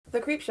The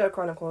Creepshow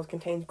Chronicles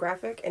contains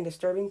graphic and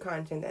disturbing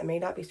content that may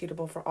not be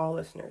suitable for all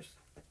listeners.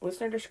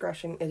 Listener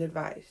discretion is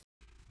advised.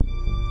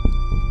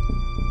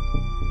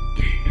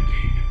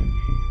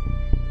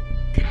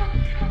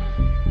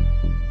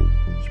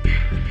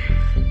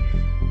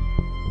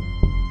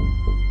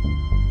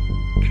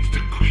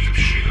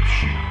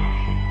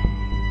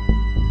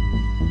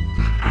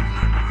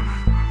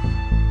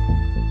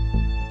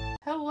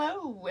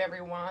 Hello,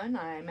 everyone.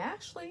 I'm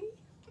Ashley.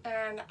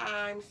 And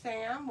I'm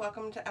Sam.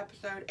 Welcome to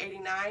episode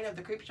 89 of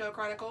the Creepshow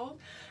Chronicles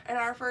and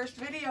our first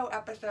video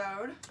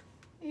episode.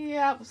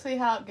 Yeah, we'll see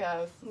how it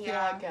goes.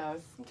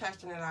 I'm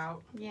testing it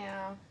out.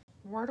 Yeah.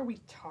 What are we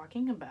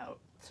talking about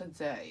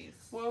today?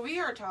 Well, we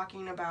are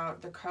talking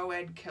about the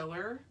co-ed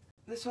killer.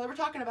 So we're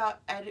talking about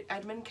Ed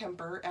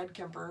Kemper.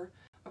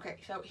 Okay,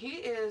 so he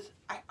is,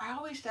 I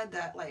always said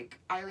that, like,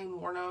 Eileen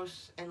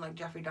Wuornos and, like,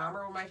 Jeffrey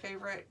Dahmer were my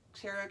favorite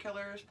serial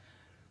killers.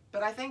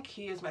 But I think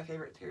he is my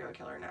favorite serial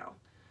killer now.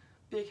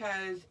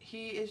 Because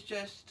he's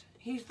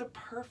the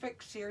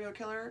perfect serial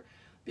killer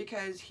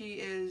because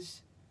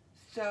he's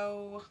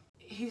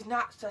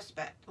not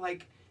suspect.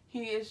 Like,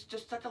 he is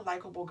just such a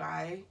likable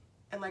guy.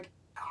 And, like,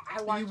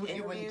 I watched interviews.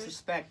 You wouldn't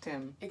suspect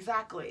him.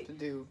 Exactly. To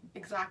do.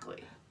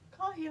 Exactly.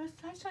 Oh, he was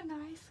such a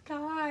nice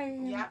guy.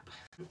 Yep.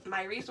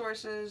 My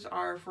resources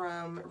are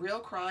from Real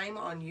Crime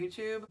on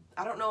YouTube.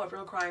 I don't know if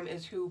Real Crime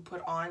is who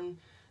put on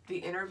the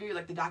interview,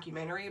 like the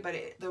documentary, but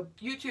the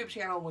YouTube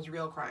channel was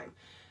Real Crime.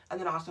 And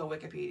then also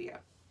Wikipedia.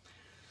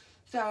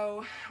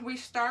 So we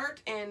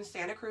start in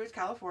Santa Cruz,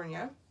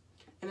 California,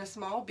 in a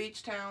small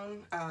beach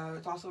town.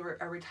 It's also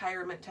a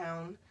retirement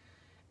town.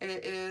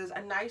 It is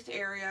a nice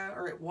area,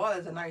 or it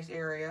was a nice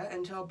area,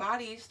 until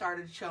bodies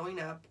started showing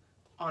up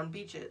on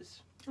beaches.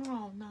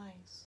 Oh,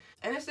 nice.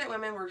 Innocent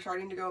women were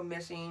starting to go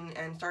missing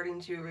and starting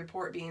to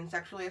report being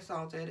sexually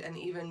assaulted and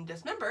even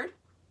dismembered.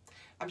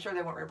 I'm sure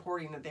they weren't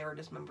reporting that they were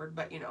dismembered,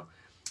 but, you know,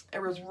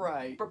 there was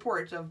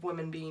reports of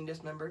women being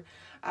dismembered.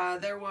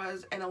 There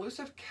was an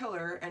elusive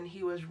killer, and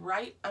he was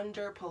right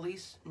under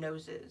police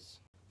noses.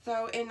 So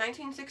in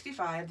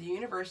 1965, the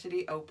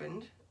university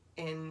opened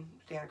in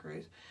Santa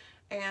Cruz,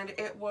 and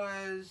it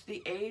was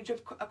the age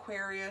of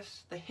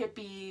Aquarius, the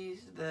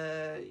hippies,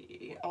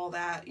 all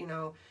that, you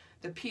know,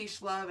 the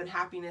peace, love, and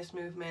happiness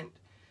movement.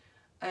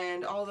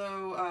 And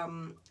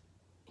although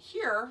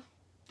here,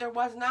 there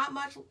was not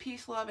much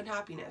peace, love, and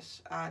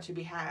happiness to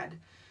be had,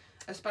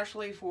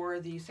 especially for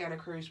the Santa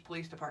Cruz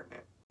Police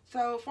Department.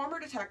 So,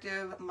 former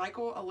detective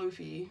Michael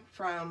Aluffi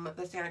from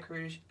the Santa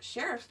Cruz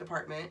Sheriff's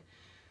Department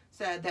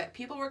said that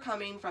people were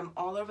coming from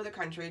all over the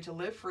country to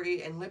live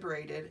free and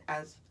liberated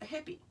as a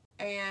hippie.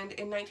 And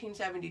in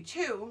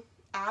 1972,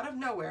 out of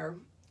nowhere,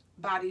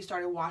 bodies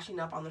started washing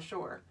up on the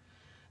shore.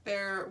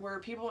 There were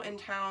people in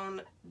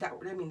town that,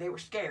 they were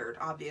scared,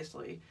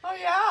 obviously. Oh,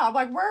 yeah. I'm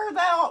like, where the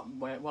hell?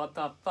 Wait, what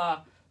the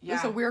fuck? Yeah.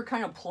 There's a weird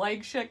kind of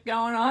plague shit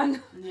going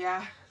on.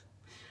 Yeah.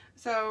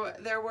 So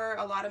there were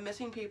a lot of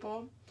missing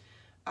people,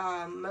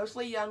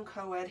 mostly young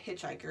co-ed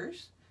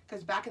hitchhikers,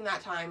 because back in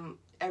that time,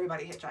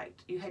 everybody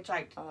hitchhiked. You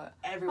hitchhiked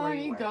everywhere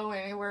you go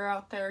anywhere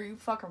out there, you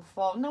fucking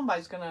fall.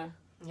 Nobody's gonna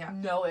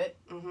know it.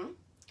 Mm-hmm.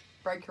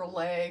 Break your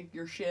leg,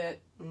 your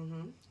shit.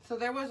 Mm-hmm. So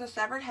there was a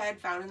severed head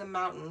found in the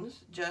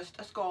mountains, just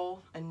a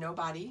skull and no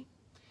body.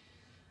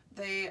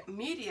 The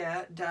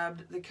media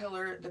dubbed the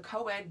killer the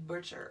co-ed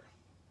butcher.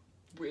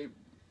 Weird.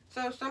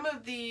 So some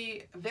of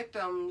the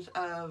victims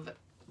of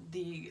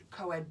the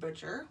co-ed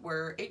butcher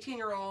were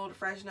 18-year-old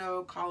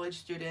Fresno college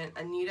student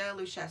Anita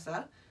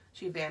Luchessa.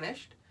 She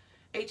vanished.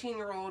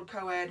 18-year-old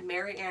co-ed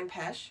Mary Ann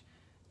Pesh.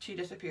 She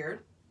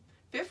disappeared.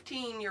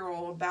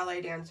 15-year-old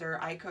ballet dancer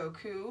Aiko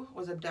Koo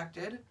was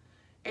abducted.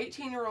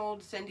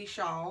 18-year-old Cindy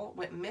Shaw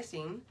went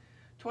missing.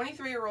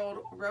 23-year-old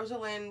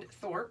Rosalind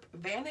Thorpe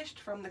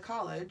vanished from the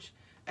college.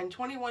 And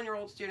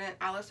 21-year-old student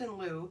Allison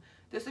Liu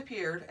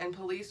disappeared, and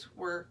police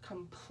were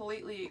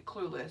completely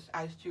clueless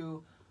as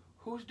to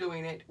who's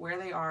doing it, where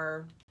they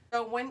are.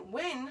 So when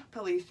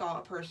police saw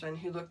a person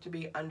who looked to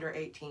be under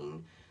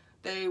 18,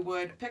 they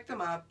would pick them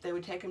up, they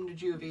would take them to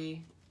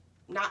juvie,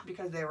 not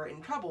because they were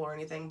in trouble or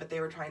anything, but they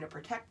were trying to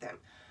protect them.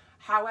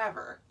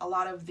 However, a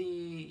lot of the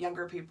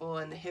younger people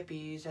and the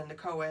hippies and the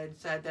co-ed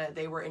said that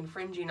they were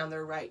infringing on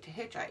their right to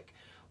hitchhike,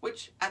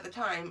 which at the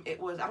time it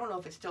was, I don't know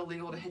if it's still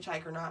legal to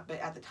hitchhike or not, but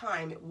at the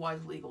time it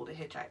was legal to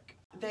hitchhike.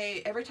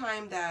 Every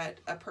time that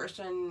a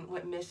person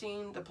went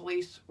missing, the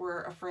police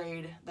were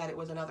afraid that it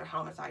was another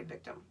homicide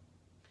victim.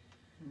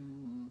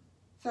 Mm.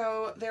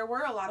 So there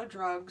were a lot of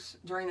drugs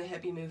during the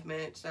hippie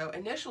movement. So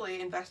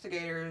initially,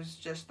 investigators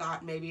just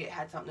thought maybe it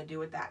had something to do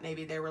with that.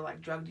 Maybe there were like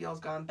drug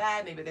deals gone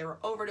bad. Maybe there were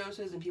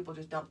overdoses and people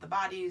just dumped the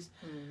bodies.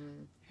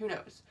 Mm. Who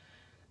knows?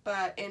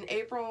 But in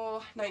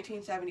April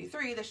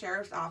 1973, the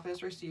sheriff's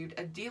office received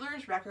a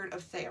dealer's record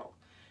of sale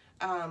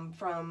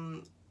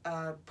from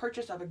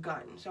purchase of a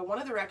gun. So one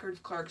of the records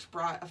clerks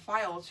brought a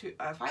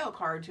file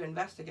card to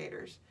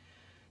investigators.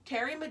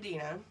 Terry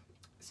Medina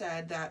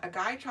said that a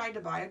guy tried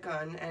to buy a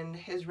gun and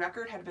his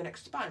record had been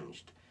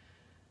expunged,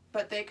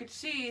 but they could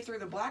see through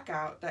the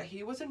blackout that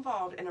he was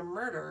involved in a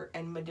murder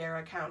in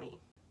Madera County.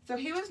 So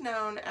he was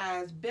known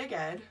as Big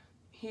Ed.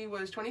 He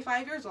was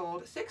 25 years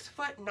old,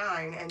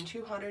 6'9" and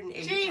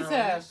 280 Jesus,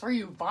 pounds. are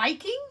you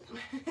Viking?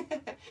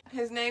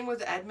 His name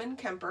was Edmund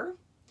Kemper.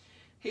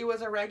 He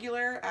was a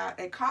regular at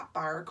a cop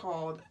bar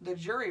called the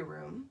Jury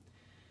Room.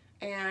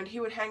 And he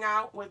would hang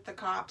out with the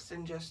cops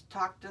and just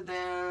talk to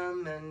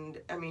them. And,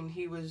 I mean,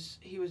 he was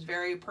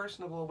very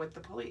personable with the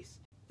police.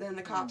 Then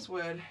the cops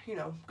would, you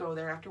know, go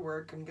there after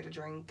work and get a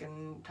drink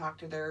and talk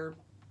to their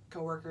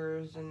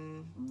coworkers.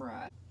 And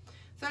Right.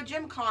 So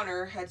Jim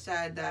Connor had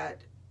said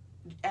that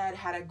Ed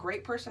had a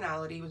great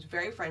personality, was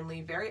very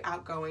friendly, very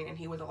outgoing, and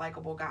he was a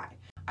likable guy.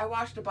 I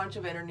watched a bunch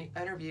of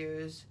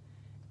interviews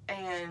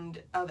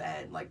of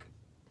Ed, like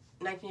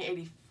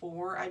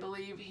 1984, I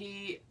believe.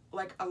 He,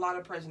 like a lot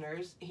of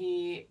prisoners,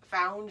 he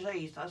found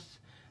Jesus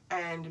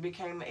and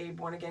became a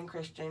born-again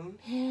Christian.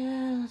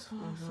 Yeah, that's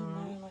what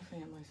somebody in my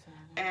family said.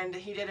 And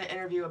he did an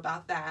interview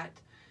about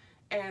that.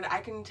 And I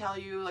can tell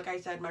you, like I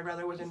said, my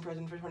brother was in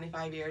prison for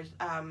 25 years.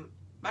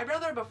 My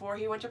brother, before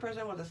he went to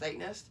prison, was a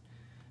Satanist.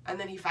 And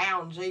then he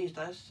found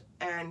Jesus,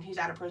 and he's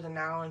out of prison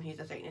now, and he's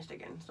a Satanist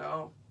again,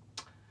 so.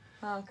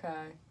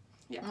 Okay.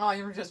 Yeah. Oh,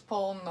 you were just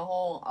pulling the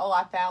whole,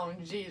 I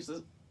found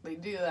Jesus. They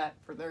do that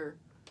for their...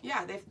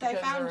 Yeah, they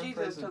found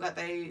Jesus so that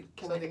they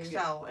can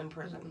excel in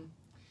prison.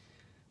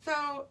 Mm-hmm.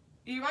 So,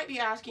 you might be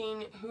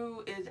asking,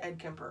 who is Ed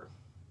Kemper?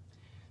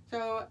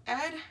 So,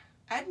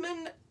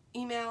 Edmund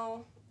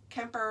Emil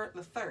Kemper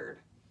III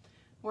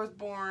was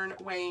born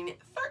weighing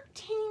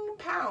 13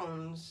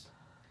 pounds.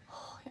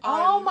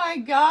 Oh my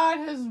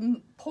God, his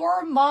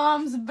poor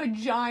mom's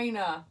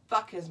vagina.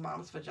 Fuck his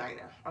mom's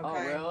vagina, okay?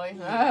 Oh, really?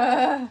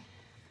 Yeah.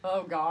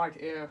 Oh, God,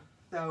 ew.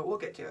 So, we'll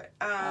get to it.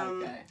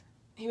 Okay.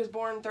 He was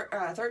born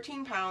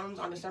 13 pounds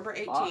on December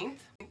 18th,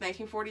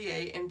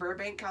 1948, in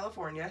Burbank,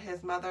 California.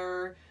 His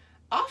mother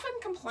often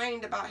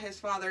complained about his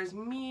father's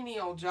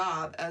menial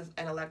job as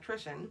an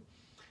electrician.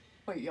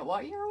 Wait,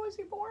 what year was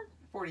he born?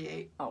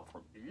 48. Oh,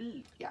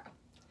 48. Yeah.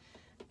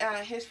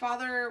 His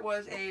father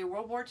was a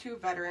World War II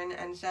veteran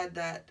and said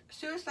that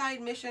suicide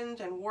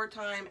missions and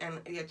wartime and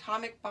the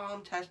atomic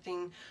bomb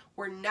testing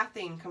were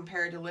nothing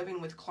compared to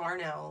living with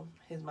Clarnell,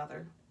 his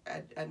mother,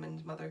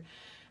 Edmund's mother,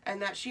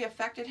 and that she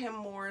affected him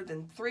more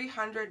than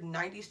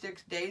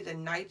 396 days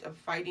and nights of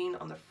fighting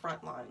on the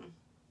front line.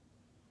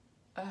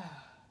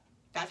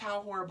 That's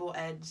how horrible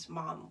Ed's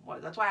mom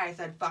was. That's why I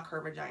said fuck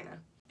her vagina.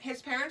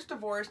 His parents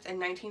divorced in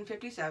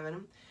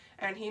 1957,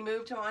 and he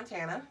moved to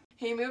Montana.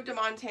 He moved to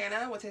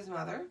Montana with his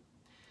mother.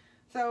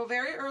 So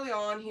very early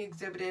on, he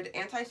exhibited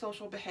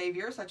antisocial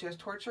behavior, such as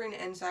torturing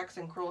insects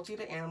and cruelty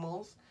to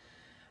animals.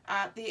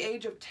 At the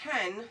age of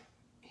 10,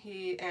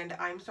 and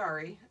I'm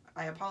sorry,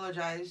 I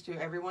apologize to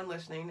everyone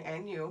listening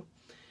and you.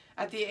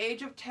 At the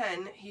age of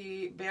 10,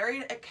 he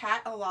buried a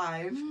cat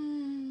alive,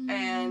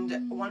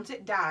 and once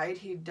it died,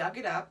 he dug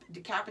it up,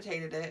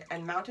 decapitated it,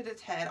 and mounted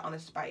its head on a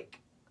spike.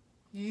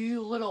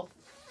 You little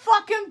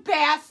fucking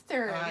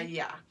bastard!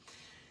 Yeah.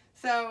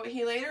 So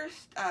he later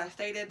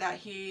stated that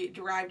he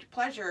derived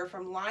pleasure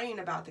from lying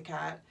about the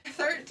cat. At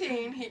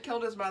 13, he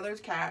killed his mother's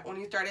cat when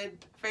he started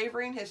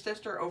favoring his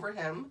sister over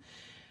him.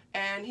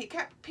 And he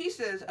kept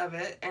pieces of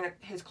it in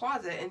his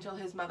closet until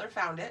his mother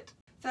found it.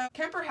 So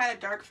Kemper had a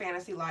dark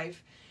fantasy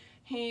life.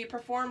 He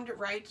performed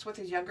rites with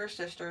his younger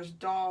sister's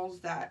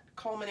dolls that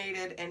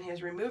culminated in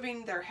his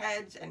removing their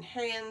heads and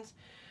hands.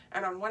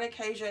 And on one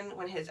occasion,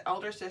 when his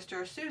elder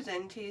sister,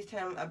 Susan, teased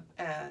him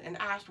and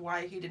asked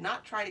why he did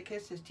not try to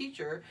kiss his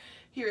teacher,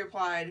 he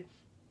replied,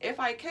 "If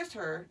I kissed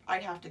her,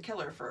 I'd have to kill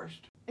her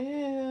first."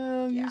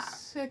 Ew, you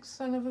sick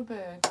son of a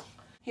bitch.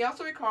 He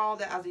also recalled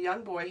that as a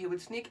young boy, he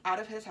would sneak out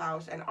of his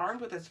house and,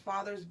 armed with his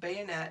father's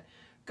bayonet,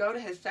 go to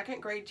his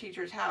second-grade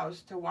teacher's house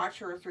to watch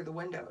her through the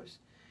windows.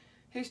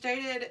 He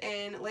stated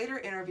in later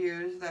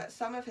interviews that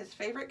some of his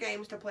favorite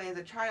games to play as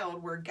a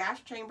child were gas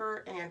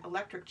chamber and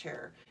electric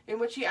chair, in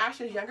which he asked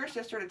his younger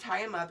sister to tie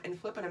him up and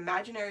flip an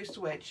imaginary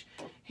switch.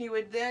 He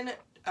would then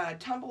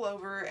tumble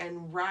over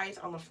and rise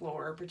on the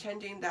floor,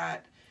 pretending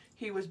that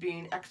he was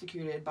being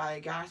executed by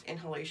gas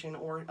inhalation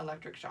or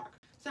electric shock.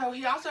 So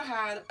he also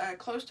had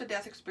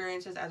close-to-death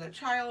experiences as a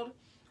child,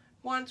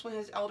 once when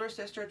his elder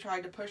sister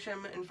tried to push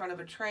him in front of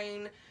a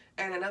train,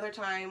 and another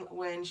time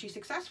when she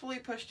successfully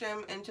pushed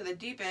him into the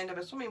deep end of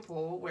a swimming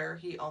pool where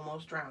he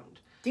almost drowned.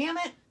 Damn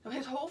it! So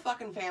his whole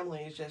fucking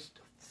family is just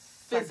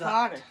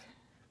psychotic.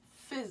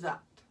 Fizz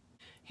up.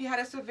 He had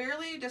a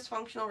severely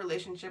dysfunctional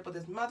relationship with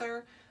his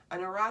mother, a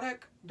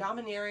neurotic,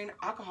 domineering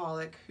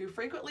alcoholic who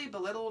frequently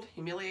belittled,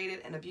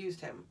 humiliated, and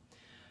abused him.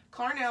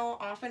 Clarnell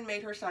often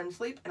made her son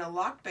sleep in a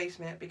locked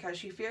basement because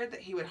she feared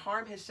that he would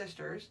harm his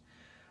sisters,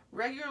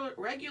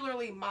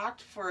 regularly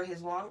mocked for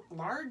his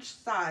large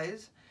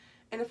size.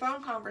 In a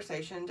phone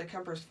conversation to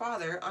Kemper's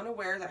father,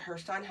 unaware that her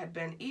son had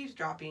been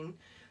eavesdropping,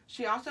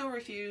 she also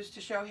refused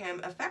to show him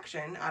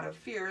affection out of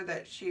fear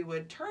that she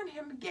would turn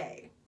him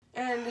gay.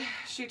 And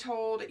she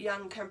told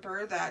young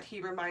Kemper that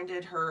he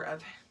reminded her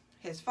of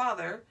his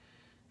father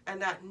and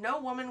that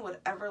no woman would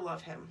ever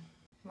love him.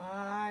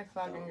 My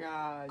fucking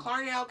God.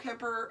 Clarnell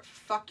Kemper,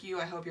 fuck you.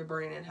 I hope you're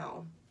burning in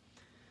hell.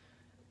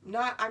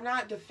 I'm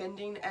not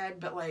defending Ed,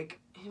 but, like,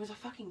 he was a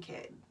fucking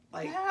kid.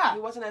 Like, yeah. He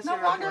wasn't a No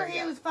wonder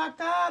he was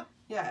fucked up.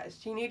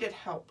 Yes, he needed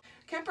help.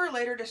 Kemper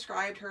later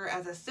described her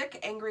as a sick,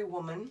 angry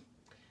woman,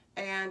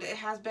 and it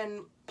has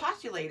been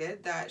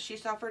postulated that she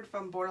suffered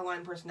from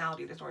borderline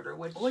personality disorder,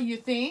 which... Well, you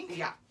think?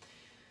 Yeah.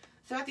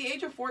 So at the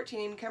age of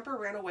 14, Kemper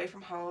ran away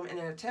from home in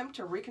an attempt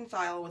to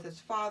reconcile with his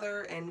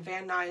father in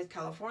Van Nuys,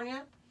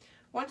 California.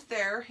 Once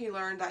there, he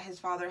learned that his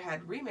father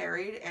had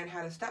remarried and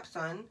had a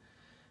stepson.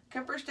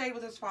 Kemper stayed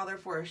with his father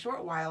for a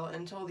short while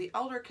until the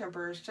elder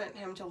Kemper sent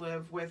him to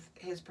live with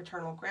his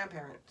paternal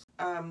grandparents.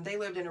 They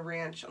lived in a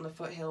ranch on the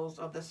foothills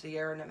of the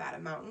Sierra Nevada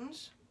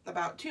mountains,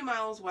 about 2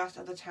 miles west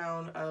of the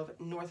town of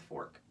North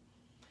Fork.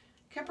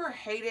 Kemper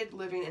hated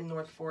living in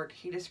North Fork.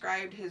 He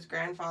described his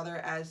grandfather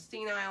as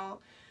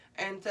senile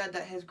and said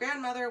that his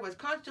grandmother was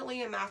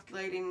constantly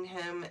emasculating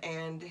him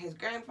and his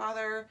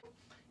grandfather.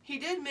 He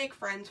did make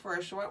friends for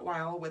a short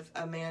while with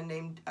a man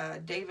named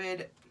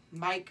David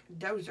Mike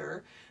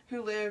Dozer,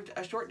 who lived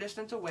a short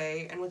distance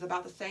away and was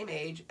about the same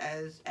age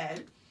as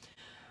Ed.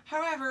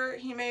 However,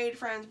 he made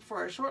friends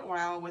for a short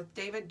while with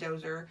David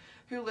Dozer,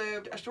 who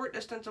lived a short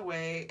distance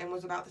away and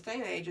was about the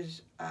same age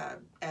as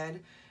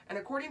Ed. And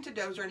according to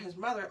Dozer and his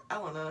mother,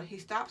 Elena, he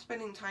stopped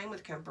spending time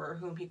with Kemper,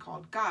 whom he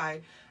called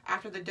Guy,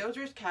 after the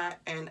Dozer's cat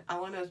and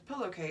Elena's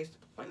pillowcase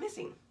went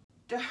missing.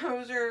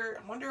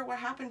 Dozer wondered what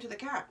happened to the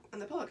cat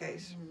and the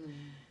pillowcase.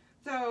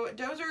 So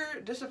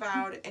Dozer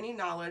disavowed any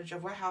knowledge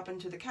of what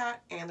happened to the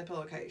cat and the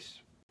pillowcase.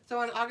 So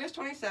on August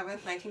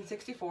 27th,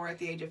 1964, at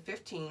the age of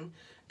 15,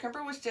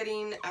 Kemper was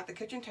sitting at the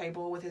kitchen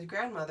table with his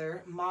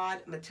grandmother, Maud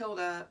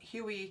Matilda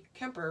Huey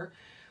Kemper,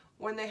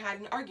 when they had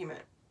an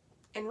argument.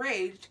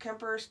 Enraged,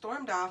 Kemper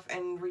stormed off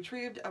and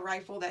retrieved a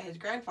rifle that his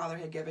grandfather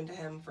had given to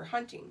him for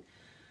hunting.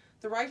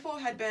 The rifle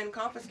had been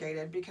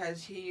confiscated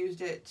because he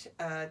used it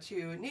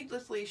to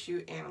needlessly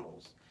shoot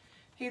animals.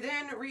 He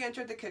then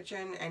re-entered the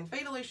kitchen and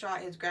fatally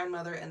shot his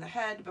grandmother in the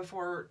head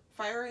before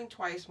firing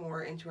twice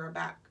more into her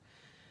back.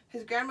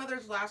 His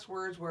grandmother's last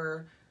words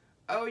were,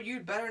 "Oh,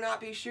 you'd better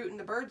not be shooting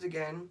the birds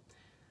again."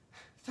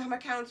 Some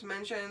accounts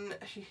mention,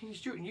 "He's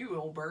shooting you,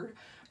 old bird."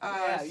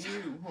 Yeah,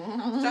 you.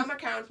 Some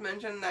accounts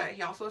mention that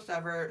he also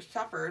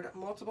suffered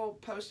multiple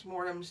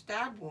post-mortem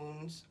stab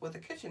wounds with a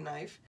kitchen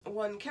knife.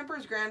 When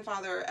Kemper's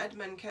grandfather,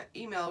 Edmund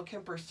Emil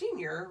Kemper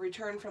Sr.,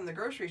 returned from the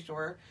grocery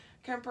store,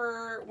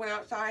 Kemper went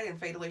outside and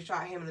fatally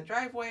shot him in the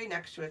driveway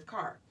next to his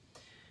car.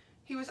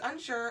 He was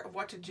unsure of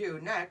what to do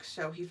next,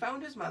 so he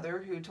phoned his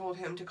mother, who told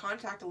him to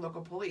contact the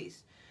local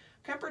police.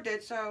 Kemper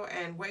did so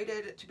and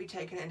waited to be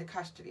taken into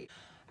custody.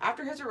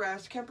 After his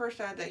arrest, Kemper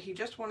said that he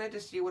just wanted to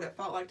see what it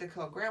felt like to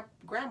kill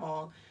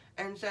Grandma,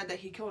 and said that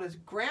he killed his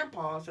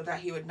grandpa so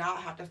that he would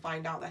not have to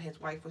find out that his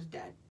wife was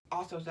dead.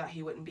 Also so that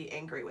he wouldn't be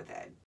angry with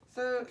Ed.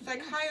 So,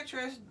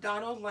 psychiatrist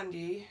Donald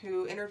Lundy,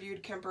 who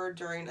interviewed Kemper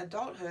during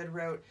adulthood,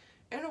 wrote,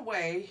 "In a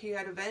way, he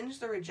had avenged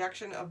the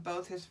rejection of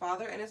both his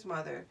father and his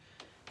mother.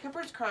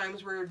 Kemper's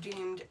crimes were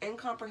deemed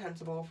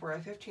incomprehensible for a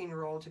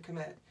 15-year-old to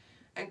commit,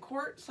 and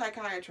court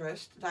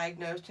psychiatrists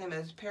diagnosed him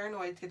as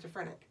paranoid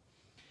schizophrenic.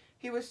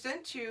 He was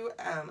sent to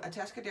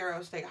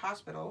Atascadero State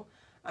Hospital,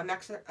 a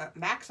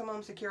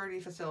maximum security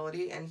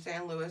facility in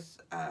San Luis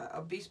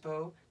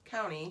Obispo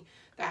County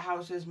that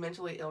houses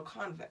mentally ill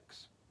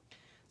convicts.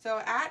 So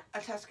at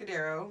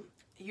Atascadero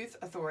Youth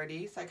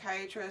Authority,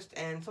 psychiatrists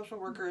and social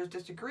workers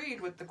disagreed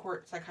with the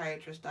court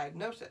psychiatrist's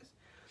diagnosis.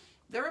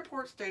 Their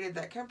report stated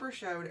that Kemper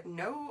showed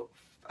no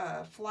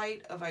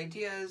flight of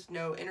ideas,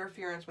 no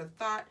interference with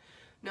thought,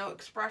 no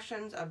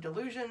expressions of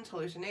delusions,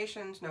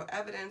 hallucinations, no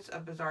evidence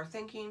of bizarre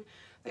thinking.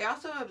 They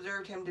also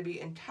observed him to be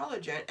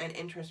intelligent and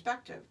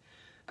introspective.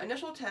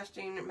 Initial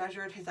testing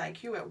measured his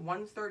IQ at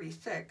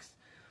 136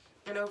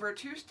 and over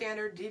 2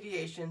 standard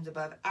deviations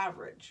above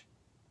average.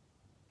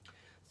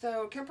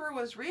 So Kemper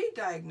was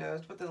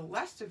re-diagnosed with a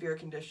less severe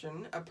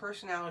condition, a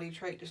personality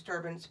trait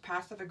disturbance,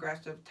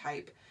 passive-aggressive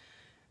type.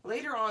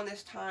 Later on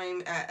this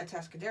time at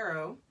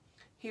Atascadero,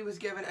 he was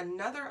given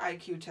another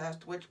IQ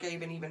test, which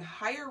gave an even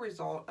higher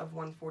result of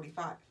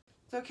 145.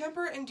 So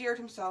Kemper endeared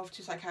himself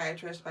to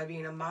psychiatrists by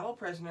being a model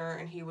prisoner,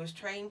 and he was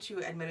trained to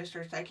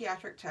administer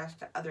psychiatric tests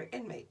to other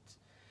inmates.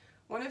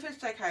 One of his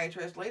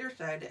psychiatrists later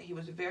said that he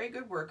was a very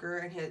good worker,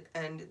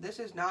 and this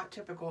is not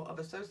typical of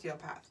a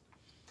sociopath.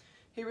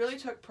 He really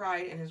took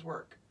pride in his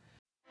work.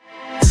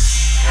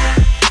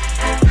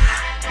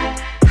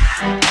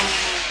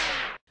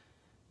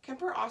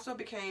 Kemper also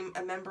became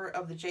a member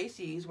of the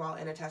JCs while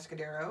in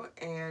Atascadero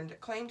and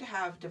claimed to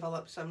have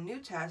developed some new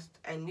tests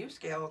and new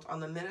scales on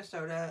the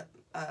Minnesota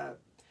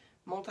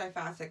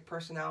multifaceted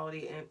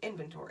personality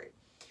inventory,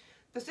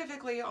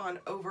 specifically on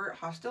overt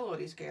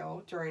hostility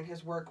scale during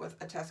his work with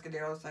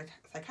Atascadero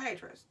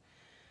psychiatrists.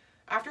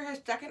 After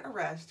his second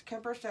arrest,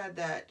 Kemper said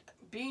that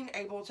being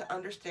able to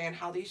understand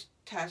how these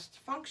tests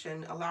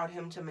function allowed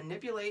him to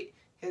manipulate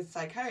his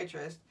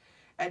psychiatrist,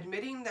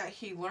 admitting that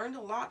he learned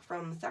a lot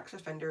from sex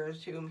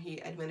offenders whom he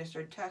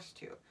administered tests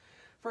to.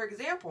 For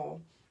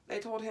example, they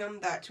told him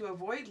that to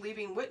avoid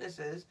leaving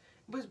witnesses,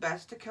 was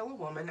best to kill a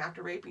woman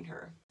after raping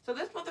her. So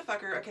this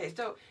motherfucker, okay,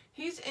 so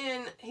he's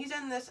in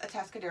this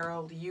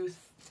Atascadero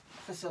youth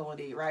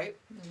facility, right?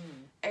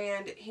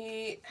 And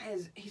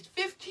he's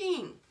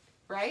 15,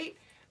 right?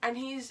 And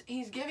he's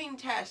giving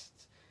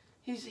tests.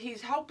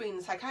 He's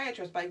helping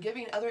psychiatrists by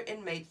giving other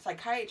inmates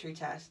psychiatry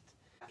tests.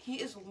 He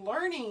is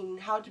learning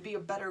how to be a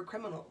better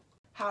criminal,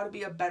 how to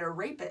be a better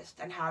rapist,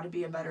 and how to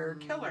be a better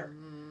killer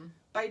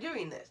by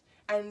doing this.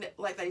 And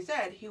like I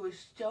said, he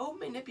was so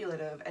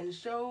manipulative and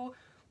so,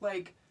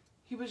 like,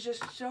 he was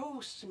just so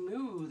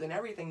smooth and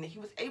everything that he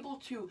was able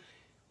to,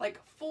 like,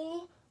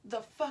 fool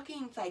the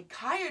fucking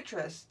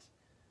psychiatrists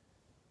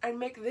and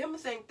make them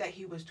think that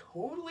he was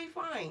totally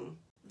fine.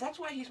 That's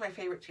why he's my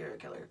favorite serial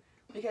killer,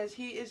 because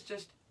he is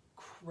just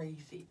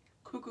crazy.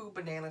 Cuckoo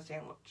banana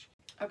sandwich.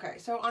 Okay,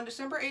 so on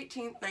December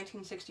 18th,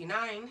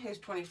 1969, his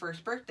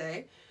 21st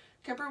birthday,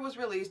 Kemper was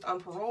released on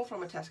parole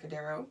from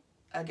Atascadero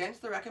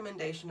against the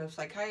recommendation of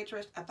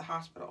psychiatrists at the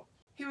hospital.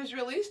 He was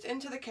released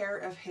into the care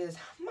of his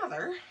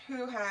mother,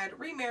 who had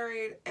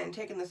remarried and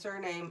taken the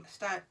surname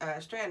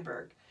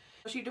Strandberg.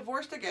 She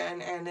divorced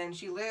again, and then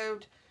she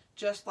lived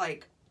just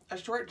like a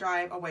short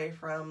drive away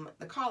from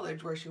the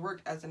college where she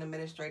worked as an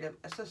administrative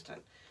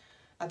assistant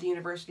at the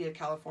University of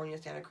California,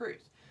 Santa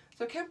Cruz.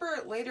 So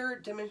Kemper later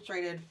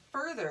demonstrated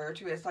further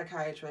to his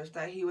psychiatrist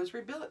that he was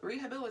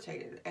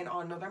rehabilitated, and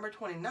on November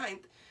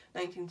 29th,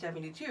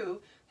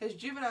 1972, his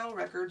juvenile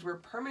records were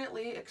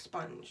permanently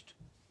expunged.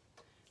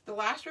 The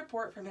last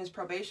report from his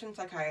probation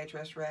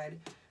psychiatrist read,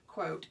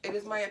 quote, "It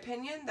is my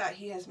opinion that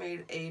he has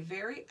made a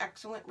very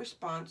excellent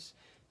response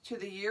to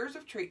the years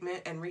of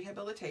treatment and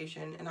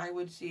rehabilitation, and I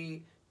would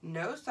see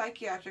no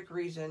psychiatric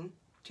reason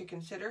to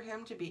consider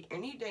him to be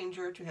any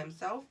danger to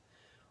himself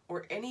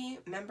or any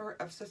member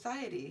of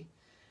society.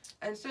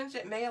 And since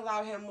it may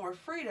allow him more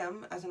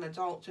freedom as an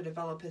adult to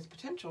develop his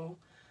potential,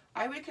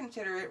 I would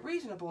consider it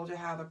reasonable to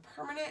have a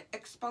permanent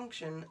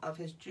expunction of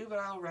his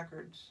juvenile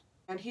records."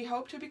 And he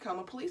hoped to become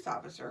a police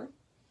officer,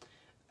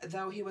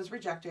 though he was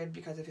rejected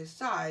because of his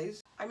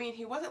size. I mean,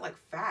 he wasn't like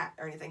fat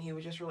or anything, he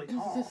was just really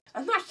tall.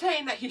 I'm not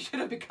saying that he should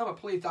have become a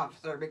police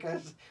officer,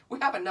 because we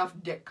have enough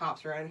dick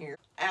cops around here.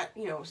 At,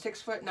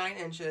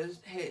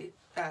 6'9",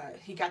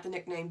 he got the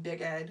nickname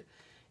Big Ed.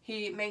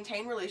 He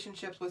maintained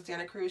relationships with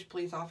Santa Cruz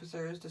police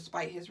officers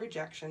despite his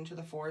rejection to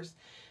the force,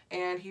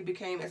 and he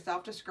became a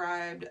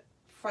self-described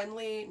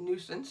friendly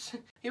nuisance.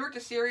 He worked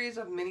a series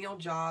of menial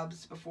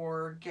jobs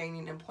before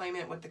gaining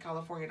employment with the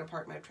California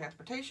Department of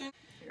Transportation.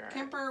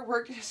 Kemper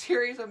worked a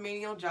series of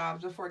menial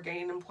jobs before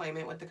gaining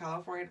employment with the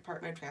California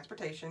Department of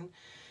Transportation,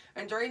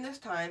 and during this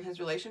time, his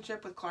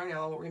relationship with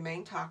Clarnell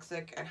remained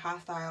toxic and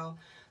hostile,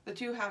 the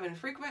two having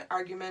frequent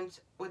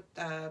arguments with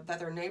that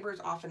their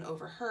neighbors often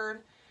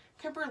overheard.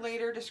 Kemper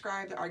later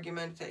described the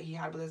arguments that he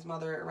had with his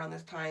mother around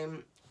this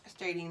time,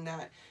 stating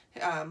that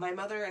my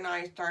mother and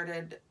I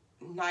started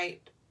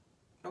right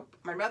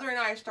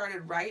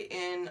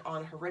in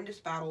on horrendous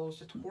battles,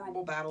 just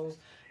horrible battles,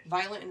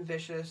 violent and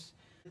vicious.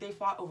 They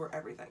fought over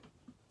everything.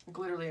 Like,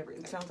 literally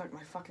everything. It sounds like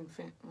my fucking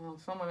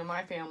someone in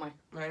my family.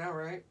 I know,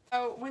 right?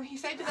 So when he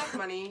saved enough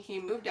money, he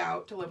moved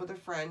out to live with a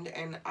friend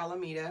in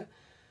Alameda.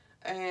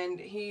 And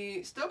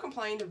he still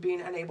complained of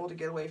being unable to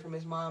get away from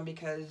his mom,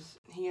 because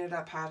he ended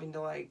up having to,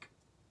 like,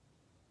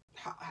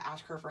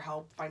 ask her for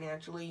help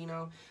financially,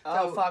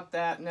 Oh, fuck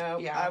that. No.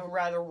 Yeah. I would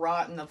rather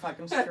rot in the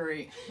fucking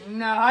street.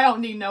 No, I don't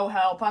need no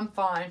help. I'm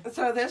fine.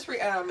 So this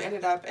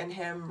ended up in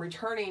him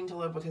returning to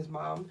live with his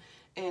mom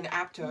in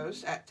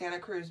Aptos at Santa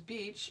Cruz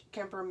Beach.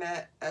 Kemper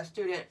met a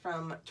student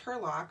from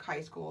Turlock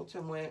High School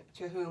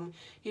to whom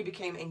he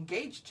became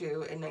engaged to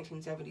in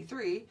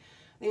 1973.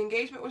 The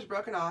engagement was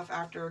broken off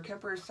after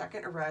Kemper's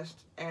second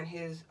arrest, and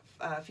his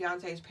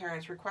fiance's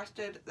parents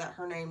requested that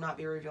her name not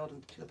be revealed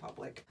to the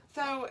public.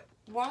 So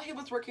while he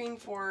was working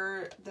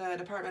for the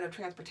Department of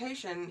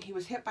Transportation, he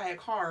was hit by a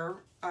car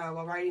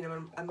while riding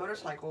a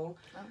motorcycle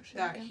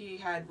that he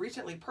had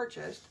recently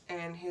purchased,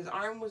 and his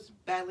arm was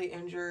badly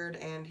injured,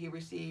 and he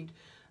received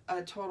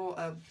a total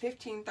of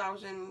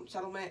 $15,000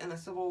 settlement in the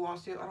civil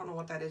lawsuit. I don't know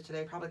what that is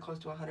today, probably close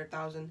to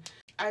 $100,000.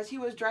 As he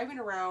was driving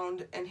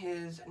around in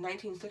his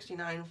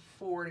 1969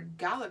 Ford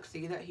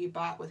Galaxy that he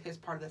bought with his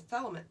part of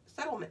the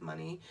settlement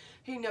money,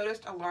 he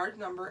noticed a large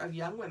number of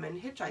young women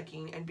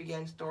hitchhiking and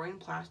began storing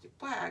plastic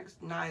bags,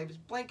 knives,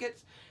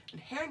 blankets, and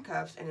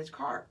handcuffs in his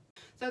car.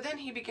 So then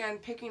he began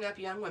picking up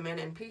young women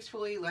and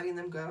peacefully letting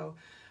them go.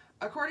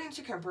 According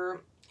to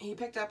Kemper, he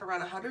picked up around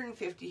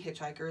 150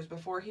 hitchhikers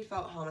before he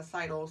felt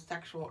homicidal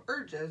sexual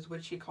urges,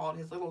 which he called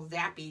his little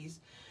zappies,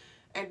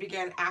 and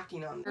began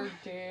acting on them.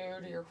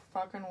 Dude, you're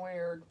fucking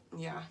weird.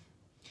 Yeah.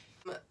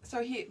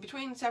 So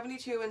between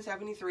 72 and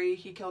 73,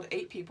 he killed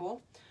 8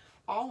 people,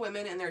 all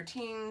women in their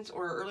teens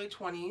or early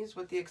 20s,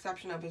 with the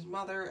exception of his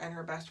mother and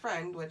her best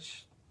friend,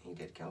 which he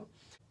did kill.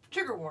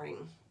 Trigger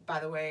warning,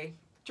 by the way.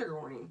 Trigger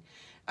warning.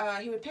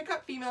 He would pick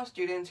up female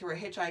students who were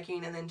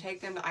hitchhiking and then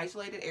take them to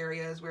isolated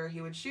areas where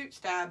he would shoot,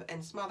 stab,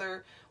 and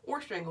smother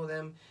or strangle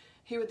them.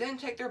 He would then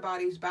take their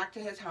bodies back to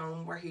his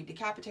home where he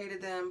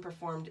decapitated them,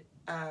 performed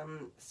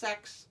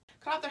sex,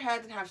 cut off their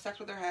heads and have sex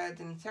with their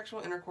heads and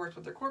sexual intercourse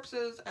with their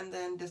corpses, and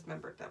then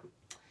dismembered them.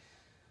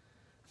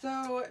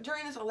 So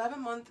during this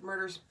 11-month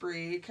murder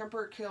spree,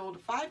 Kemper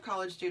killed 5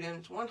 college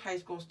students, 1 high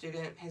school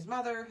student, his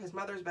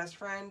mother's best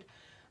friend.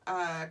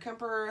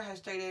 Kemper has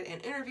stated in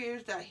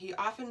interviews that he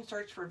often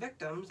searched for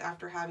victims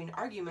after having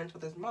arguments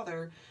with his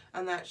mother,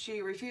 and that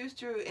she refused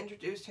to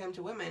introduce him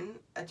to women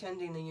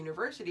attending the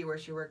university where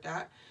she worked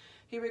at.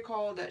 He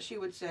recalled that she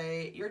would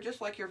say, "You're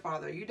just like your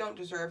father. You don't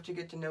deserve to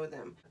get to know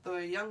them."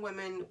 The young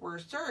women were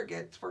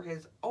surrogates for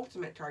his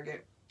ultimate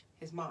target,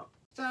 his mom.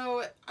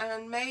 So,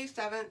 on May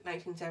 7th,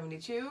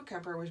 1972,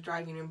 Kemper was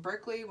driving in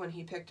Berkeley when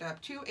he picked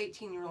up 2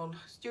 18-year-old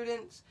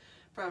students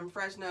from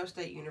Fresno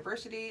State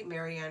University,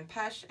 Marianne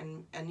Pesch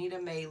and Anita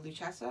Mae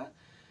Luchessa,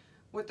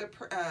 with the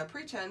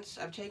pretense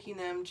of taking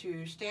them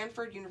to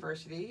Stanford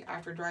University.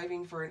 After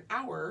driving for an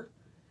hour,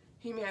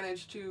 he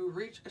managed to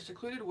reach a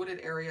secluded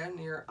wooded area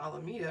near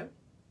Alameda,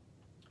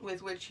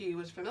 with which he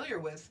was familiar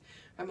with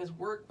from his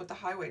work with the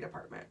highway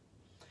department.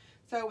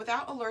 So,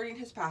 without alerting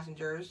his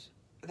passengers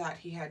that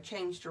he had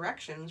changed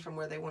directions from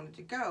where they wanted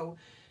to go,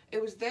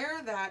 it was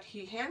there that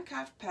he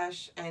handcuffed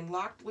Pesch and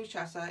locked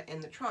Luchessa in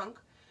the trunk.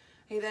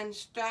 He then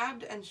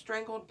stabbed and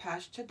strangled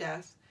Pesch to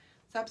death,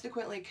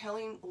 subsequently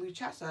killing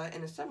Luchessa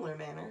in a similar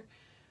manner.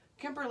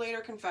 Kemper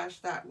later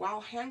confessed that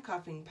while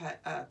handcuffing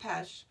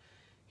Pesch,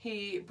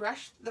 he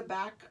brushed the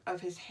back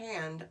of his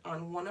hand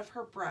on one of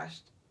her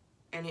breasts,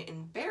 and it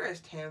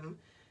embarrassed him,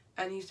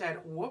 and he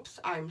said, "Whoops,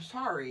 I'm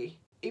sorry."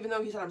 Even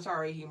though he said, "I'm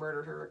sorry," he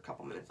murdered her a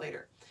couple minutes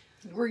later.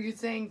 Were you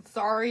saying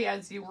sorry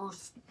as you were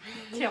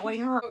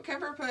killing her?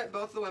 Kemper put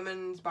both the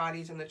women's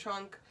bodies in the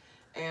trunk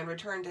and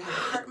returned to his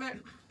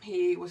apartment.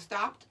 He was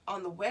stopped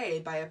on the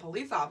way by a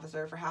police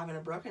officer for having a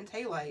broken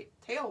tail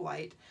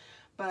light,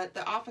 but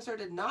the officer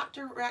did not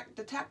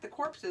detect the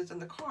corpses in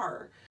the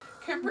car.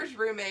 Kemper's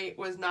roommate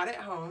was not at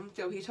home,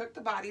 so he took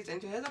the bodies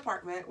into his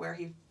apartment, where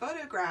he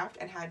photographed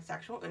and had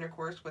sexual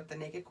intercourse with the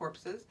naked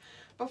corpses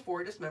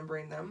before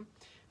dismembering them.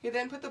 He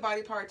then put the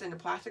body parts into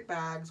plastic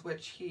bags,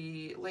 which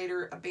he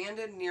later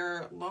abandoned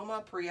near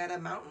Loma Prieta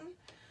Mountain,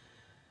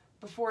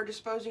 before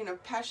disposing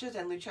of Pesch's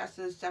and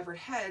Luchessa's severed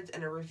heads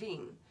in a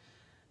ravine.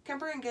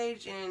 Kemper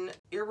engaged in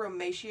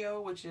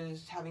eromatio, which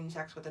is having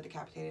sex with a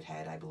decapitated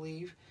head, I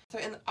believe. So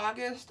in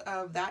August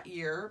of that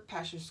year,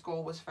 Pesch's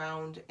skull was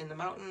found in the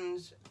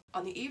mountains.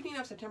 On the evening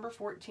of September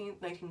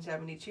 14th,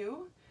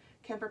 1972,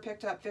 Kemper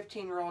picked up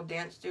 15-year-old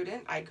dance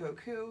student Aiko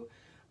Koo,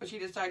 but she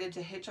decided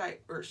to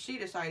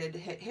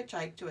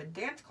hitchhike to a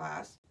dance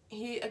class.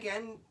 He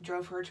again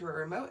drove her to a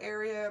remote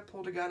area,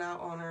 pulled a gun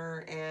out on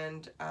her,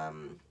 and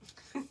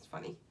it's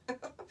funny.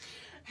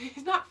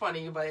 It's not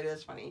funny, but it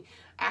is funny.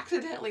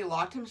 Accidentally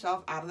locked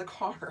himself out of the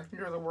car.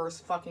 You're the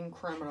worst fucking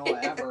criminal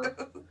ever.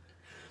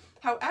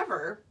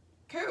 However,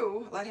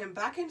 Koo let him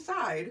back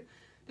inside,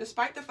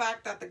 despite the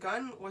fact that the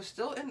gun was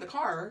still in the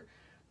car.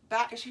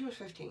 She was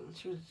 15.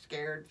 She was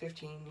scared,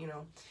 15, you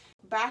know.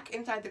 Back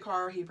inside the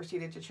car, he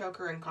proceeded to choke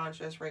her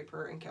unconscious, rape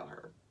her, and kill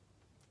her.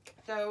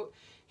 So,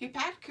 he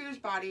packed Koo's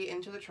body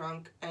into the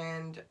trunk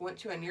and went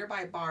to a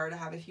nearby bar to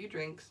have a few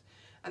drinks,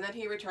 and then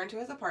he returned to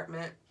his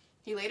apartment.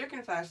 He later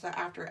confessed that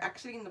after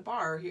exiting the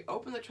bar, he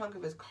opened the trunk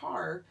of his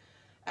car,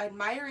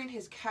 admiring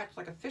his catch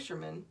like a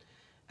fisherman,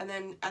 and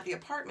then at the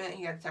apartment,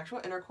 he had sexual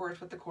intercourse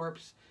with the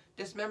corpse,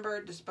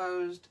 dismembered,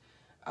 disposed,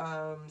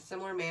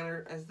 similar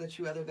manner as the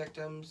 2 other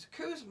victims.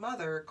 Koo's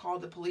mother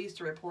called the police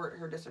to report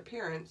her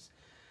disappearance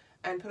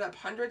and put up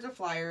hundreds of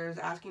flyers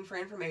asking for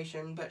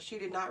information, but she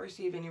did not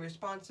receive any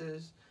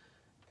responses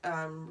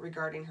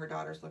regarding her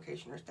daughter's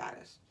location or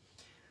status.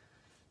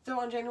 So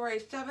on January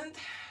 7th,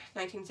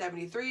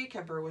 1973,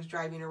 Kemper was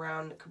driving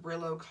around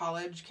Cabrillo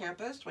College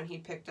campus when he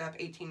picked up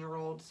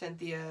 18-year-old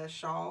Cindy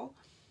Shaw.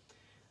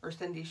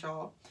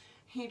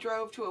 He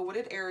drove to a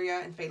wooded area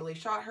and fatally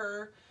shot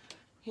her.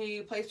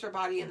 He placed her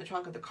body in the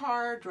trunk of the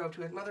car, drove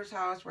to his mother's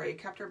house, where he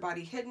kept her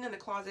body hidden in the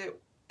closet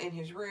in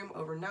his room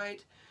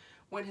overnight.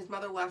 When his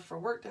mother left for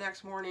work the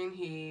next morning,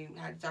 he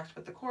had sex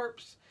with the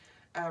corpse,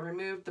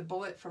 removed the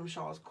bullet from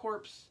Shaw's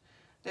corpse,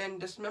 then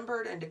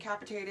dismembered and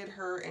decapitated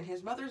her in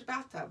his mother's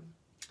bathtub.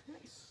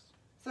 Nice.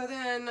 So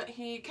then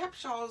he kept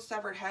Shaw's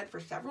severed head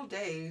for several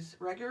days,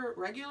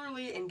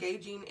 regularly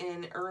engaging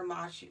in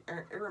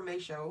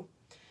eromatio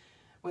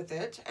with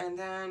it, and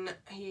then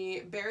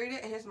he buried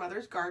it in his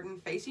mother's garden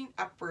facing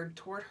upward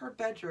toward her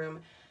bedroom.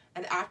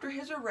 And after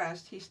his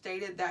arrest, he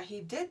stated that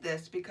he did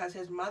this because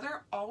his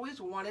mother always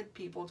wanted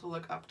people to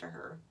look up to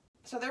her.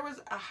 So there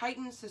was a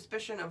heightened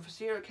suspicion of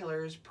serial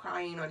killers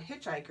prying on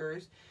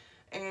hitchhikers,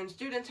 and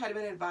students had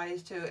been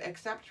advised to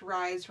accept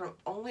rides from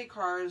only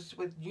cars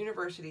with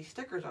university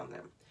stickers on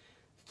them.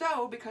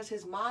 So, because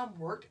his mom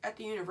worked at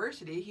the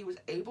university, he was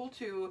able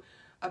to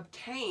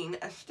obtain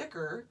a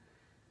sticker,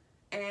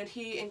 and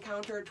he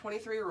encountered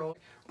 23-year-old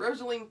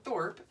Rosaline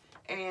Thorpe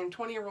and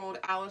 20-year-old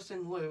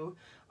Allison Liu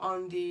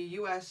on the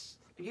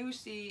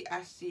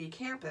UCSC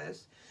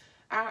campus.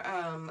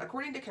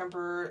 According to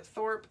Kemper,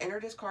 Thorpe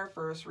entered his car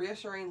first,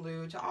 reassuring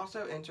Liu to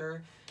also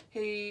enter.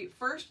 He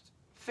first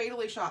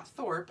fatally shot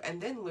Thorpe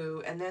and then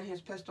Lou, and then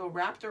his pistol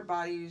wrapped their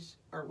bodies,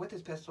 or with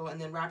his pistol,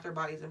 and then wrapped their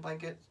bodies in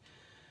blankets.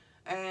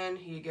 And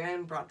he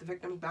again brought the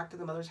victims back to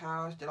the mother's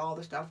house, did all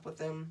the stuff with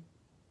them.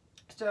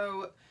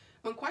 So,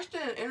 when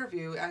questioned in an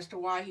interview as to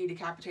why he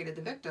decapitated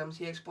the victims,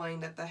 he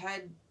explained that the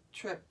head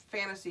trip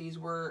fantasies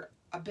were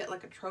a bit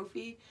like a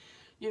trophy.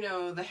 You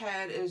know, the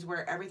head is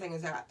where everything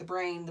is at. The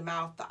brain, the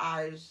mouth, the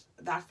eyes,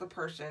 that's the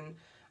person.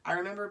 I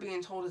remember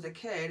being told as a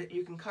kid,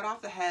 you can cut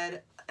off the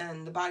head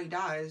and the body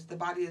dies. The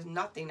body is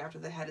nothing after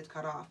the head is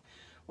cut off.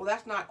 Well,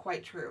 that's not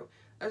quite true.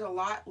 There's a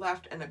lot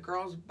left in a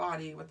girl's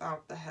body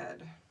without the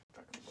head.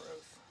 Fucking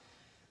gross.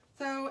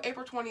 So,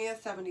 April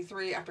 20th,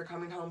 73, after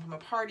coming home from a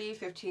party,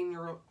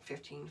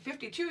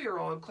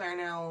 52-year-old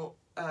Clarnell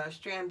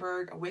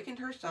Strandberg awakened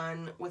her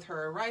son with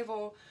her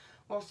arrival.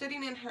 While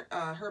sitting in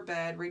her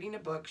bed reading a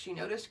book, she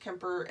noticed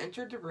Kemper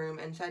entered the room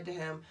and said to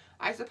him,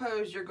 "I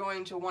suppose you're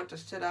going to want to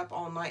sit up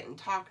all night and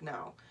talk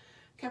now."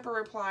 Kemper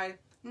replied,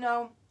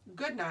 "No,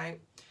 good night."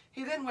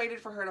 He then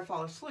waited for her to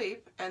fall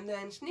asleep and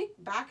then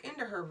sneaked back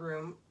into her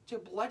room to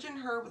bludgeon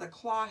her with a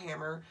claw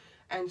hammer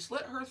and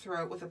slit her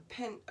throat with a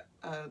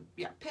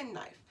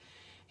penknife.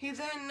 He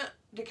then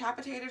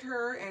decapitated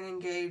her and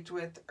engaged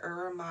with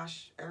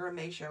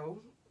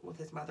Aramasho with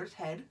his mother's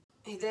head.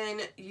 He then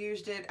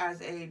used it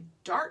as a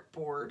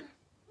dartboard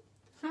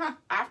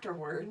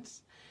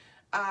afterwards.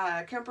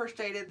 Kemper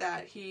stated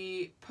that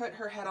he put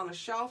her head on a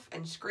shelf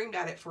and screamed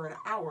at it for an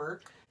hour.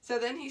 So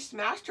then he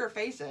smashed her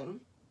face in.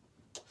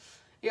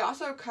 He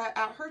also cut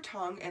out her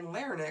tongue and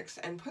larynx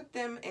and put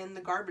them in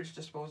the garbage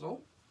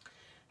disposal.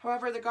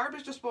 However, the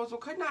garbage disposal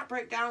could not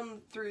break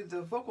down through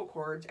the vocal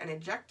cords and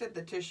ejected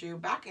the tissue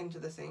back into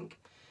the sink.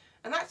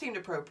 And that seemed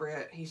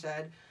appropriate, he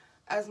said,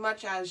 as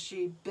much as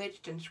she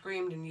bitched and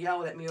screamed and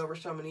yelled at me over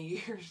so many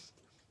years.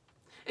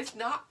 It's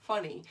not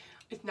funny.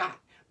 It's not.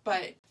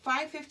 But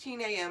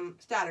 5:15 a.m.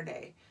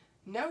 Saturday.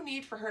 No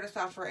need for her to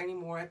suffer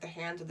anymore at the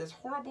hands of this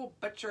horrible,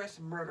 butcherous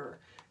murder.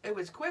 It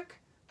was quick,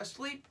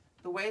 asleep,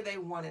 the way they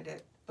wanted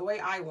it. The way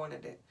I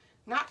wanted it.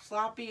 Not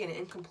sloppy and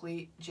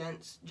incomplete,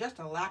 gents. Just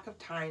a lack of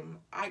time.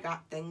 I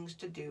got things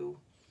to do.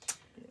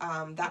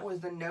 That was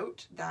the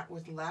note that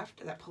was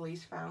left that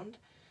police found.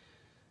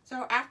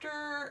 So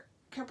after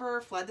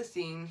Kemper fled the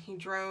scene, he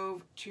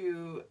drove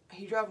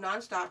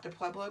nonstop to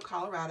Pueblo,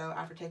 Colorado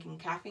after taking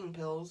caffeine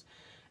pills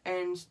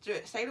and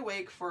stayed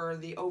awake for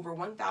the over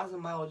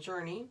 1,000-mile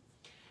journey.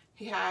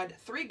 He had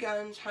 3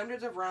 guns,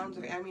 hundreds of rounds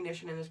of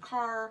ammunition in his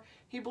car.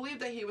 He believed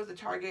that he was the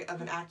target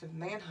of an active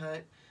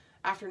manhunt.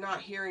 After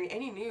not hearing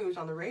any news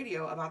on the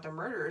radio about the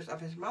murders of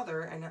his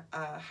mother and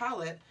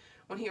Hallett,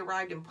 when he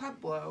arrived in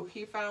Pueblo,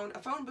 he found a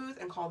phone booth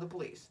and called the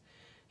police.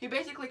 He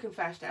basically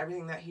confessed to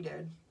everything that he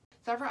did.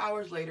 Several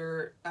hours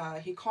later,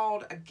 he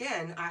called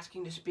again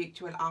asking to speak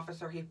to an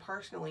officer he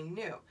personally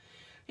knew.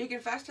 He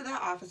confessed to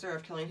that officer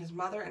of killing his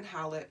mother and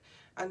Hallett,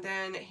 and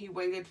then he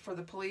waited for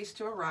the police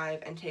to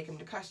arrive and take him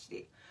to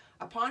custody.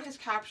 Upon his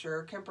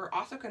capture, Kemper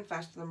also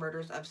confessed to the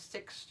murders of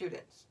 6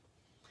 students.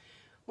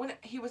 When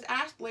he was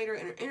asked later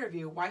in an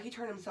interview why he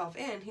turned himself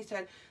in, he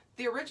said,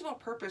 "The original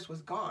purpose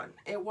was gone.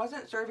 It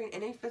wasn't serving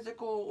any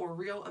physical or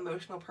real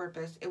emotional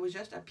purpose. It was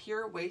just a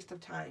pure waste of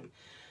time.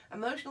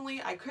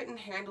 Emotionally, I couldn't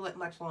handle it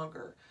much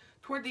longer.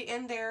 Toward the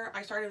end there,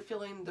 I started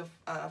feeling the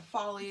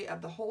folly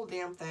of the whole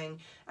damn thing,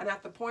 and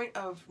at the point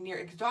of near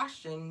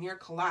exhaustion, near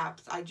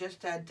collapse, I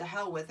just said to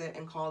hell with it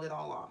and called it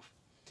all off."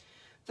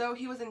 So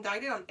he was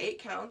indicted on 8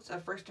 counts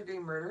of first-degree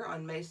murder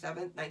on May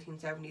 7,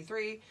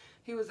 1973.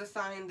 He was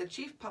assigned the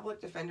Chief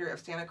Public Defender of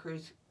Santa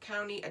Cruz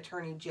County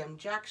Attorney Jim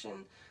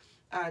Jackson.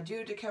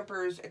 Due to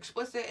Kemper's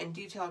explicit and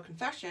detailed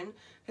confession,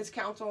 his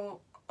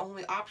counsel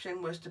only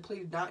option was to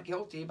plead not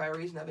guilty by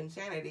reason of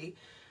insanity.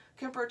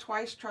 Kemper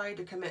twice tried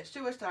to commit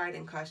suicide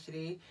in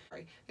custody.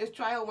 His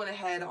trial went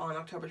ahead on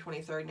October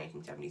 23,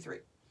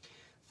 1973.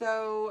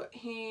 So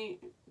he,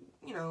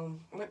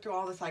 went through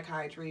all the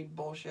psychiatry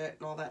bullshit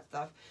and all that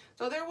stuff.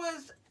 So there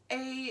was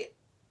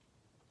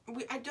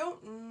I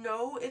don't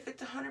know if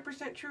it's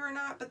 100% true or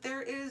not, but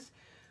there is,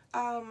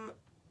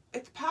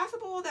 it's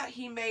possible that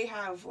he may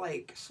have,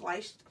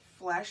 sliced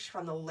flesh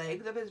from the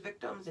legs of his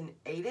victims and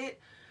ate it,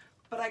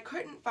 but I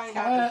couldn't find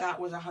out if that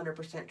was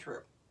 100%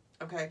 true.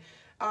 Okay?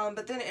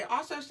 But then it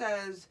also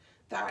says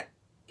that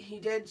he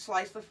did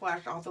slice the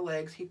flesh off the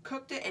legs. He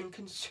cooked it and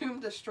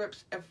consumed the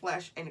strips of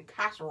flesh in a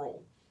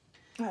casserole.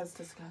 That's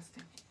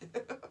disgusting.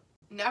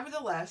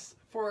 Nevertheless,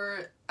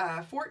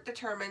 Fort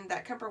determined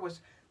that Kemper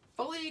was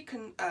fully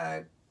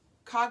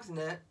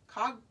cognizant,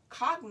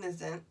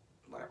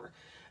 whatever,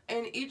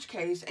 in each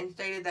case, and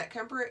stated that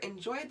Kemper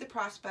enjoyed the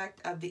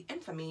prospect of the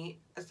infamy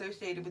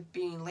associated with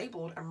being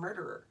labeled a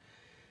murderer.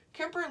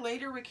 Kemper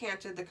later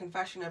recanted the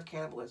confession of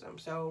cannibalism,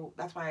 so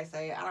that's why I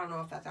say I don't know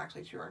if that's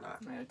actually true or not.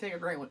 Yeah, take a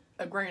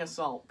grain of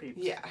salt,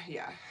 people.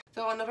 Yeah.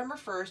 So on November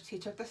 1st, he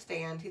took the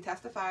stand. He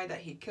testified that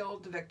he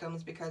killed the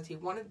victims because he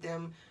wanted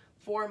them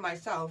for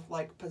myself,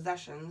 like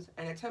possessions,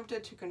 and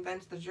attempted to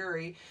convince the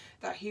jury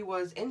that he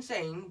was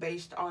insane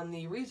based on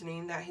the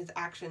reasoning that his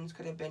actions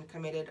could have been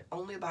committed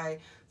only by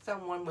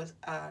someone with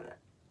an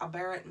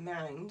aberrant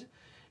mind.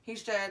 He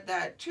said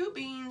that two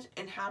beings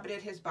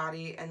inhabited his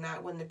body and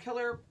that when the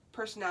killer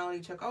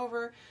personality took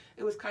over,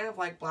 it was kind of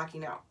like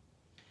blacking out.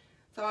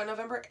 So on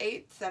November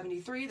 8th,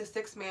 73, the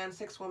 6-man,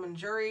 6-woman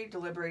jury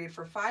deliberated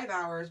for 5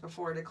 hours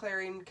before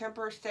declaring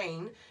Kemper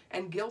sane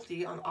and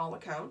guilty on all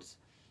accounts.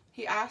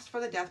 He asked for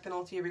the death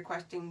penalty,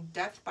 requesting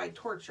death by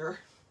torture.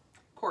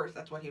 Of course,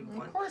 that's what he would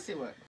want. Of course he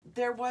would.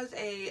 There was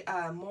a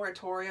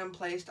moratorium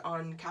placed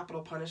on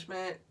capital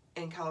punishment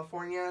in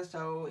California,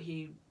 so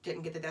he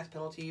didn't get the death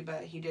penalty,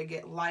 but he did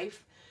get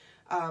life.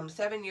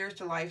 7 years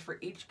to life for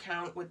each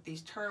count, with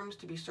these terms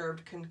to be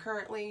served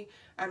concurrently,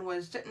 and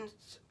was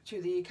sentenced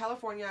to the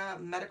California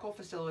Medical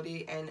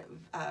Facility in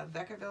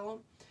Vacaville.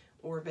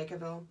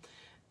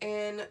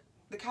 In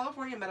the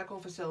California Medical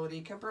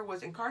Facility, Kemper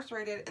was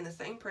incarcerated in the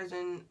same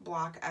prison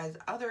block as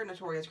other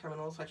notorious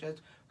criminals such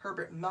as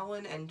Herbert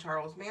Mellon and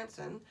Charles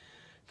Manson.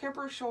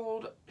 Kemper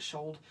showed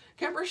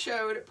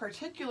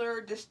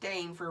particular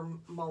disdain for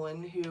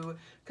Mullen, who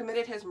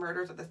committed his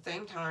murders at the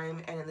same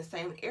time and in the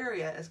same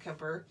area as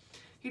Kemper.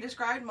 He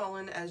described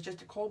Mullen as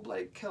just a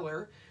cold-blooded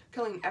killer,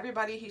 killing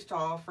everybody he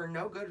saw for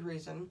no good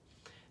reason.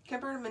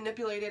 Kemper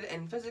manipulated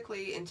and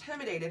physically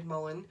intimidated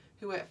Mullen,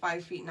 who at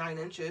 5 feet 9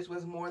 inches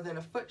was more than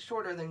a foot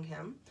shorter than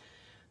him.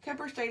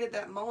 Kemper stated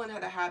that Mullen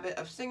had a habit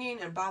of singing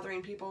and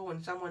bothering people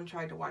when someone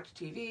tried to watch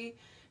TV.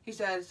 He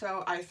said,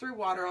 "So I threw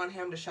water on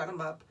him to shut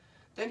him up.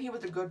 Then he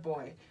was a good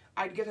boy.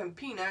 I'd give him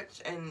peanuts,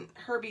 and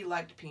Herbie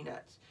liked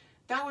peanuts."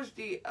 That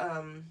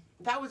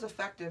was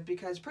effective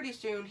because pretty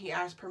soon he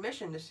asked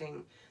permission to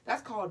sing.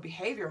 That's called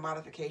behavior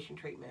modification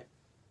treatment.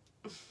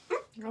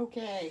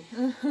 Okay.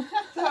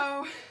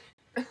 So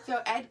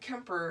Ed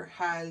Kemper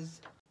has,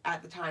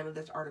 at the time of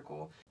this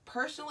article,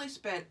 personally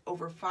spent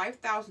over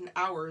 5,000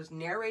 hours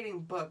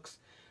narrating books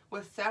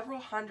with several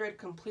hundred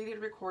completed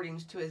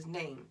recordings to his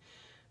name.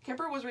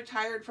 Kemper was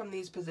retired from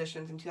these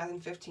positions in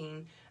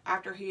 2015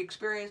 after he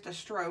experienced a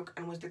stroke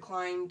and was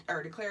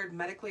declared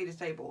medically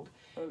disabled.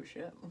 Oh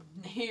shit.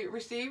 He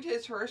received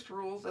his first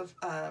rules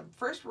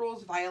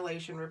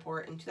violation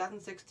report in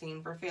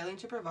 2016 for failing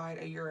to provide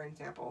a urine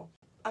sample.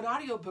 An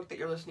audiobook that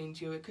you're listening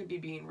to, it could be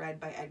being read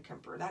by Ed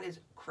Kemper. That is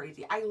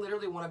crazy. I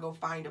literally want to go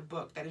find a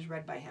book that is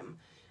read by him.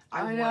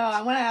 I know.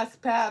 I want to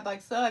ask Pat,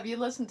 so have you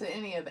listened to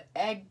any of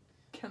Ed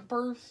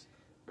Kemper's?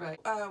 Right.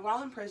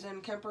 While in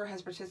prison, Kemper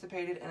has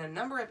participated in a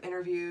number of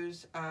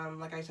interviews.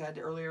 Like I said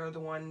earlier, the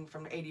one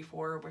from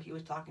 '84 where he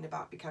was talking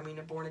about becoming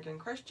a born-again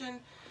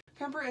Christian.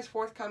 Kemper is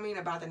forthcoming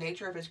about the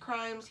nature of his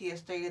crimes. He has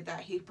stated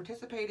that he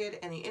participated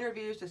in the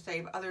interviews to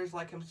save others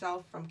like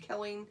himself from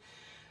killing.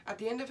 At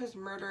the end of his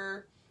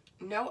murder,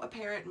 no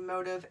apparent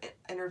motive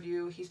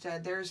interview, he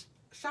said, "There's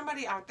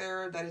somebody out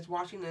there that is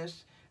watching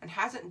this and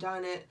hasn't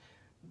done it,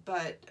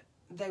 but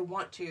they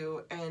want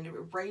to, and it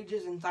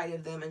rages inside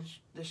of them, and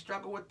they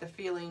struggle with the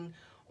feeling,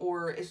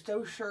 or is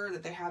so sure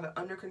that they have it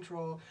under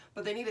control,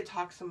 but they need to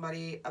talk to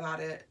somebody about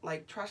it,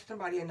 like trust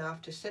somebody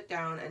enough to sit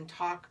down and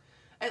talk."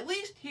 At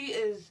least he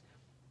is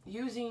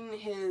using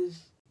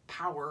his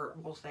power,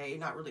 we'll say,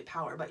 not really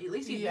power, but at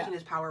least he's using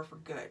his power for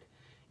good.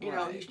 You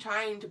know, he's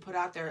trying to put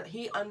out there,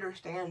 he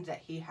understands that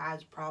he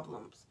has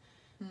problems.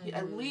 Mm-hmm.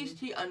 At least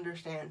he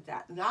understands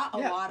that. Not a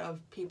lot of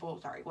people,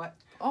 sorry, what?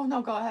 Oh,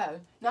 no, go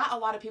ahead. Not a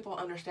lot of people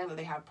understand that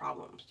they have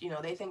problems. You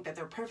know, they think that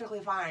they're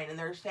perfectly fine and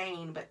they're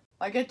sane, but...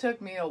 Like, it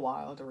took me a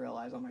while to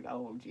realize, I'm like,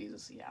 oh,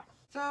 Jesus, yeah.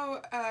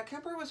 So,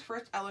 Kemper was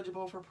first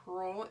eligible for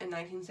parole in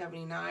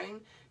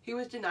 1979. He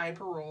was denied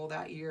parole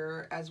that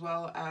year, as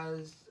well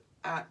as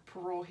at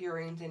parole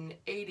hearings in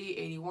 80,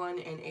 81,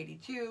 and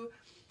 82.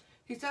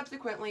 He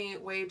subsequently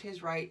waived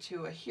his right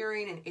to a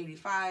hearing in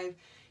 85.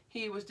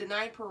 He was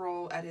denied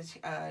parole at his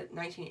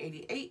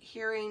 1988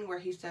 hearing, where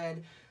he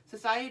said,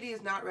 "Society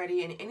is not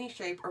ready in any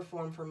shape or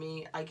form for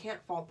me. I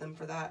can't fault them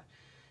for that."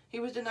 He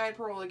was denied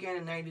parole again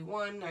in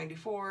 91,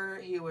 94.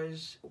 He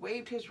was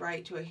waived his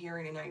right to a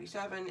hearing in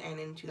 97 and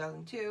in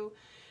 2002.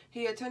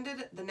 He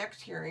attended the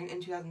next hearing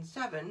in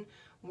 2007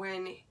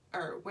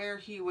 where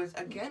he was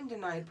again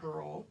denied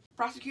parole.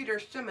 Prosecutor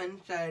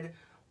Simmons said,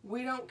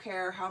 "We don't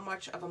care how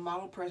much of a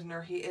model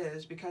prisoner he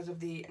is because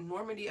of the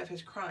enormity of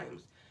his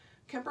crimes."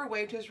 Kemper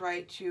waived his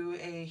right to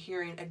a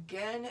hearing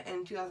again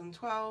in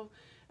 2012,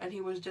 and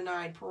he was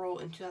denied parole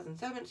in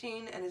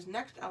 2017 and is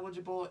next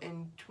eligible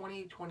in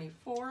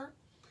 2024.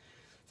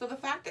 So the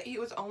fact that he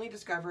was only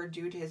discovered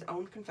due to his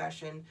own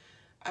confession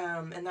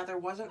and that there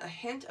wasn't a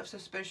hint of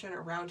suspicion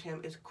around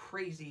him is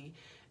crazy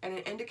and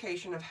an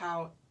indication of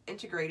how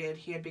integrated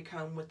he had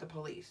become with the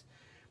police.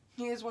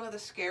 He is one of the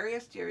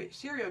scariest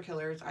serial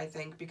killers, I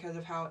think, because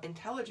of how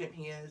intelligent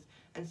he is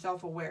and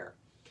self-aware.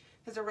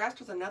 His arrest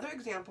was another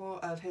example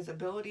of his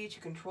ability to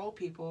control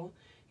people.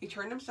 He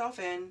turned himself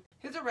in.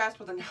 His arrest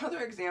was another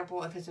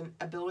example of his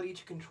ability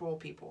to control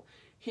people.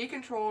 He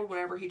controlled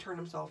whenever he turned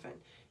himself in.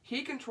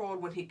 He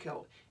controlled when he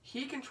killed.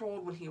 He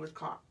controlled when he was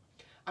caught.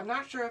 I'm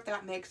not sure if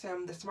that makes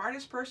him the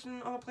smartest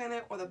person on the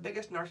planet or the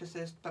biggest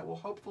narcissist, but will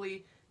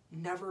hopefully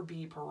never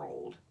be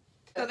paroled.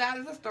 So that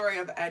is the story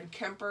of Ed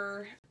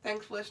Kemper.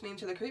 Thanks for listening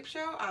to The Creep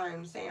Show.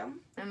 I'm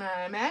Sam. And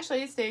I'm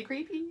Ashley. Stay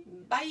creepy.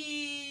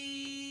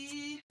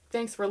 Bye!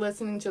 Thanks for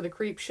listening to the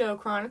Creep Show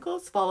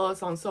Chronicles. Follow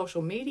us on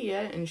social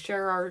media and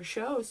share our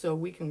show so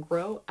we can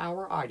grow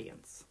our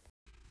audience.